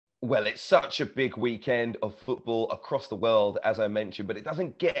Well, it's such a big weekend of football across the world, as I mentioned, but it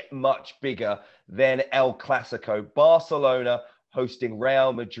doesn't get much bigger than El Clasico. Barcelona hosting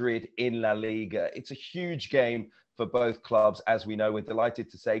Real Madrid in La Liga. It's a huge game for both clubs, as we know. We're delighted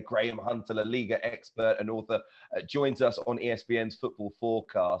to say Graham Hunter, La Liga expert and author, joins us on ESPN's Football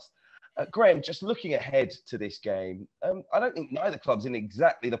Forecast. Graham, just looking ahead to this game, I don't think neither club's in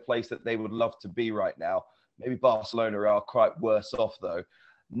exactly the place that they would love to be right now. Maybe Barcelona are quite worse off, though.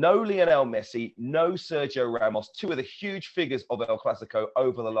 No Lionel Messi, no Sergio Ramos, two of the huge figures of El Clasico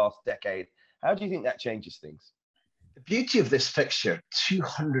over the last decade. How do you think that changes things? The beauty of this fixture,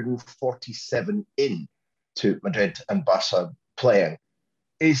 247 in to Madrid and Barca playing,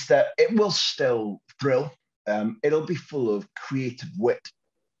 is that it will still thrill. It'll be full of creative wit.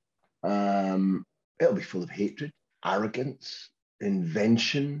 It'll be full of hatred, arrogance,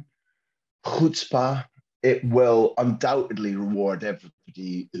 invention, chutzpah. It will undoubtedly reward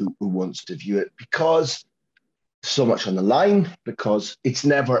everybody who wants to view it, because so much on the line, because it's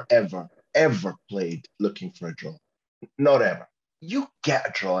never, ever, ever played looking for a draw. Not ever. You get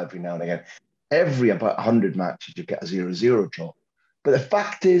a draw every now and again. Every about 100 matches, you get a 0-0 draw. But the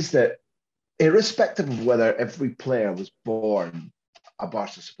fact is that irrespective of whether every player was born a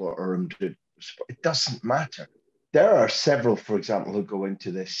Barca supporter or a Madrid supporter, it doesn't matter. There are several, for example, who go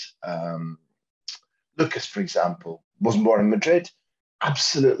into this. Lucas, for example, wasn't born in Madrid,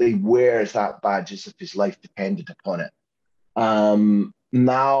 absolutely wears that badge as if his life depended upon it.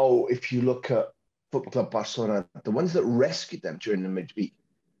 Now, if you look at Football Club Barcelona, the ones that rescued them during the midweek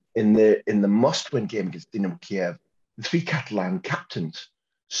in the must-win game against Dinamo Kiev, the three Catalan captains,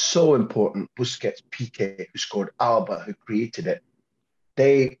 so important, Busquets, Piqué, who scored, Alba, who created it,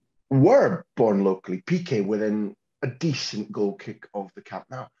 they were born locally. Piqué within a decent goal kick of the Camp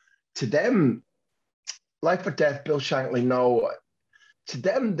Nou. To them, life or death, Bill Shankly, no. To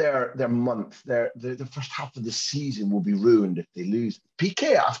them, their month, the first half of the season will be ruined if they lose.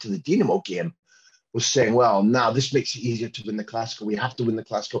 Piqué, after the Dinamo game, was saying, well, now this makes it easier to win the Clasico. We have to win the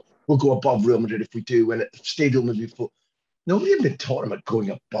Clasico. We'll go above Real Madrid if we do win it. The stadium will be full. Nobody had been talking about going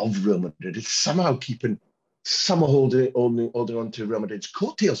above Real Madrid. It's somehow holding on to Real Madrid's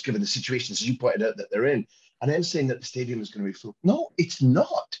coattails, given the situations you pointed out that they're in, and then saying that the stadium is going to be full. No, it's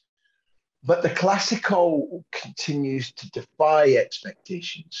not. But the Clasico continues to defy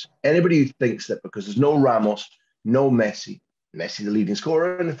expectations. Anybody who thinks that because there's no Ramos, no Messi the leading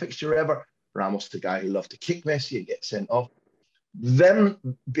scorer in the fixture ever, Ramos the guy who loved to kick Messi and get sent off, them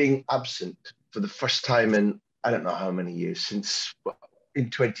being absent for the first time in I don't know how many years, in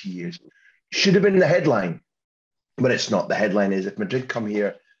 20 years, should have been the headline. But it's not. The headline is if Madrid come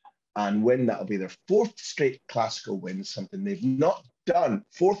here and win, that'll be their fourth straight Clasico win, something they've not done.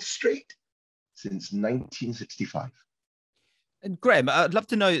 Fourth straight since 1965. And Graham, I'd love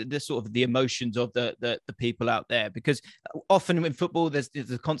to know the sort of the emotions of the people out there, because often in football, there's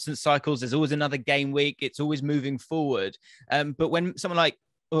the constant cycles. There's always another game week. It's always moving forward. But when someone like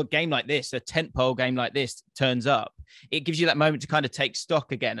a game like this, a tentpole game like this turns up, it gives you that moment to kind of take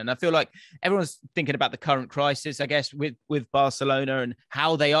stock again. And I feel like everyone's thinking about the current crisis, I guess, with Barcelona and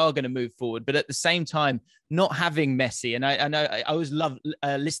how they are going to move forward. But at the same time, not having Messi, and I know I always love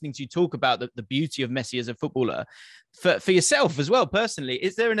listening to you talk about the beauty of Messi as a footballer. For yourself as well, personally,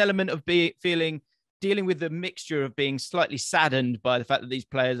 is there an element of dealing with the mixture of being slightly saddened by the fact that these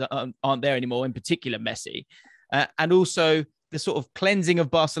players aren't there anymore, in particular Messi, and also the sort of cleansing of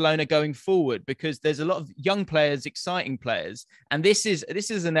Barcelona going forward, because there's a lot of young players, exciting players. And this is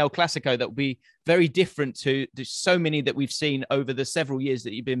an El Clasico that will be very different to so many that we've seen over the several years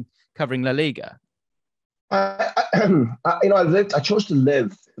that you've been covering La Liga. I chose to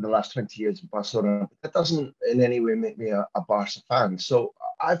live for the last 20 years in Barcelona. That doesn't in any way make me a Barca fan. So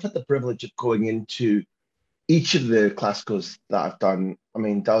I've had the privilege of going into each of the Clásicos that I've done,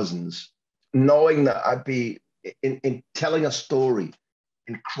 dozens, knowing that I'd be in telling a story,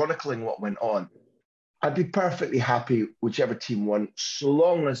 in chronicling what went on, I'd be perfectly happy whichever team won, so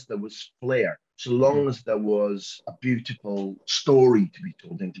long as there was flair, so long as there was a beautiful story to be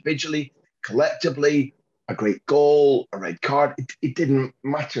told individually, collectively, a great goal, a red card. It didn't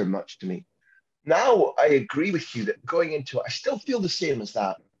matter much to me. Now, I agree with you that going into it, I still feel the same as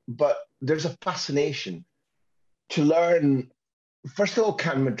that, but there's a fascination to learn. First of all,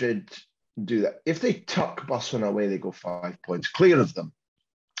 can Madrid do that? If they tuck Barcelona away, they go 5 points clear of them.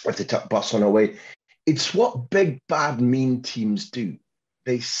 If they tuck Barcelona away, it's what big, bad, mean teams do.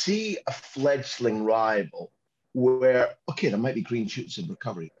 They see a fledgling rival where, okay, there might be green shoots in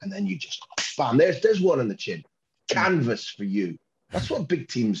recovery, and then you just, bam, there's one on the chin. Canvas for you. That's what big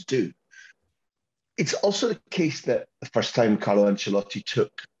teams do. It's also the case that the first time Carlo Ancelotti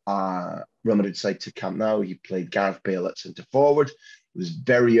took Real Madrid side to Camp Nou. He played Gareth Bale at centre forward. It was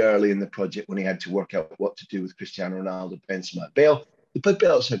very early in the project when he had to work out what to do with Cristiano Ronaldo, Benzema, Bale. He played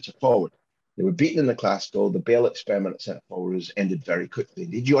Bale at centre forward. They were beaten in the Clasico. The Bale experiment at centre forward was ended very quickly.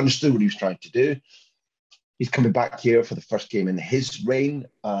 Did you understand what he was trying to do? He's coming back here for the first game in his reign,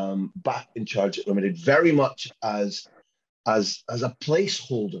 back in charge at Real Madrid, very much as a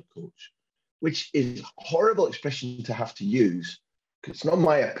placeholder coach, which is a horrible expression to have to use. It's not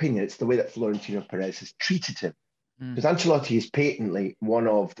my opinion. It's the way that Florentino Perez has treated him. Because Ancelotti is patently one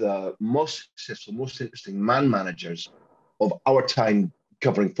of the most successful, most interesting man managers of our time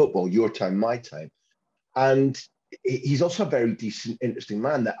covering football, your time, my time. And he's also a very decent, interesting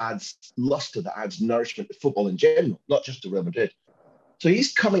man that adds luster, that adds nourishment to football in general, not just to Real Madrid. So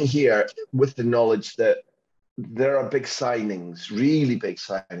he's coming here with the knowledge that there are big signings, really big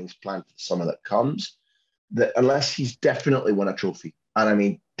signings planned for the summer that comes, that unless he's definitely won a trophy, and I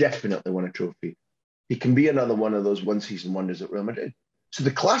mean definitely won a trophy, he can be another one of those one-season wonders at Real Madrid. So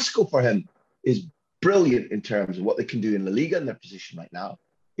the Clasico for him is brilliant in terms of what they can do in La Liga and their position right now.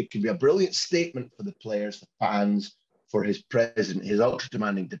 It can be a brilliant statement for the players, the fans, for his president, his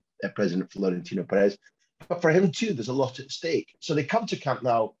ultra-demanding president, Florentino Perez. But for him too, there's a lot at stake. So they come to Camp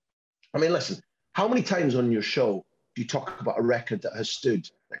Nou. I mean, listen, how many times on your show do you talk about a record that has stood,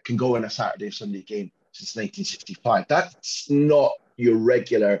 that can go in a Saturday or Sunday game since 1965? That's not your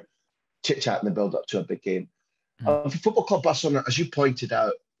regular chit-chat in the build-up to a big game. For Football Club Barcelona, as you pointed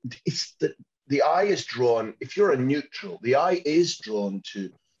out, it's the eye is drawn, if you're a neutral, the eye is drawn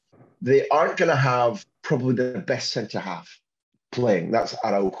to, they aren't going to have probably the best centre-half playing. That's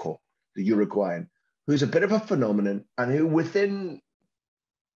Araujo, the Uruguayan, who's a bit of a phenomenon and who within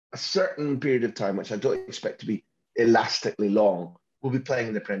a certain period of time, which I don't expect to be elastically long, will be playing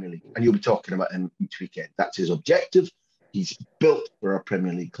in the Premier League. And you'll be talking about him each weekend. That's his objective. He's built for a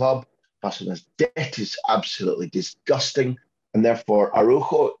Premier League club. Barcelona's debt is absolutely disgusting. And therefore,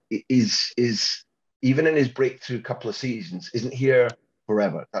 Araujo is even in his breakthrough couple of seasons, isn't here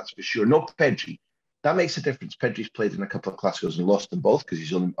forever. That's for sure. No Pedri. That makes a difference. Pedri's played in a couple of Clásicos and lost them both because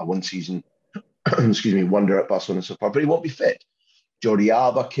he's only a one-season wonder at Barcelona so far, but he won't be fit. Jordi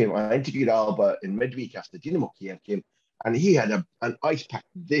Alba came. I interviewed Alba in midweek after Dinamo Kiev came, and he had an ice pack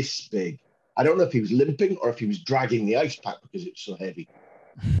this big. I don't know if he was limping or if he was dragging the ice pack because it was so heavy.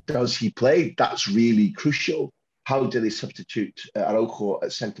 Does he play? That's really crucial. How do they substitute Araujo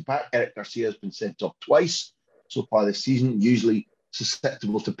at centre-back? Eric Garcia has been sent off twice so far this season, usually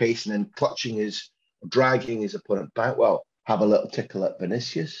susceptible to pace and then dragging his opponent back. Well, have a little tickle at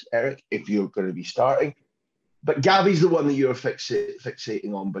Vinicius, Eric, if you're going to be starting. But Gavi's the one that you're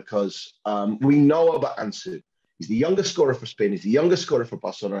fixating on because we know about Ansu. He's the youngest scorer for Spain. He's the youngest scorer for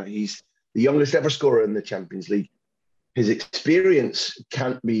Barcelona. He's the youngest ever scorer in the Champions League. His experience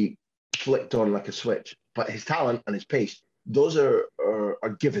can't be flicked on like a switch, but his talent and his pace, those are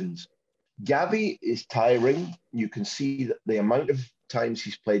givens. Gavi is tiring. You can see that the amount of times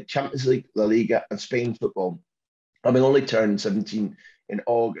he's played Champions League, La Liga, and Spain football, having only turned 17 in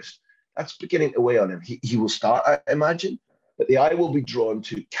August, that's beginning to weigh on him. He will start, I imagine, but the eye will be drawn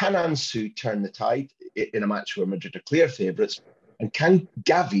to, can Ansu turn the tide in a match where Madrid are clear favourites? And can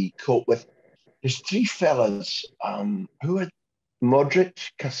Gavi cope with, there's three fellas who are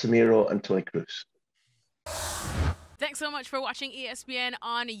Modric, Casemiro, and Toni Kroos. Thanks so much for watching ESPN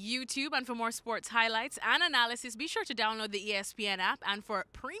on YouTube. And for more sports highlights and analysis, be sure to download the ESPN app. And for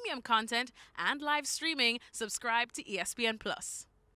premium content and live streaming, subscribe to ESPN Plus.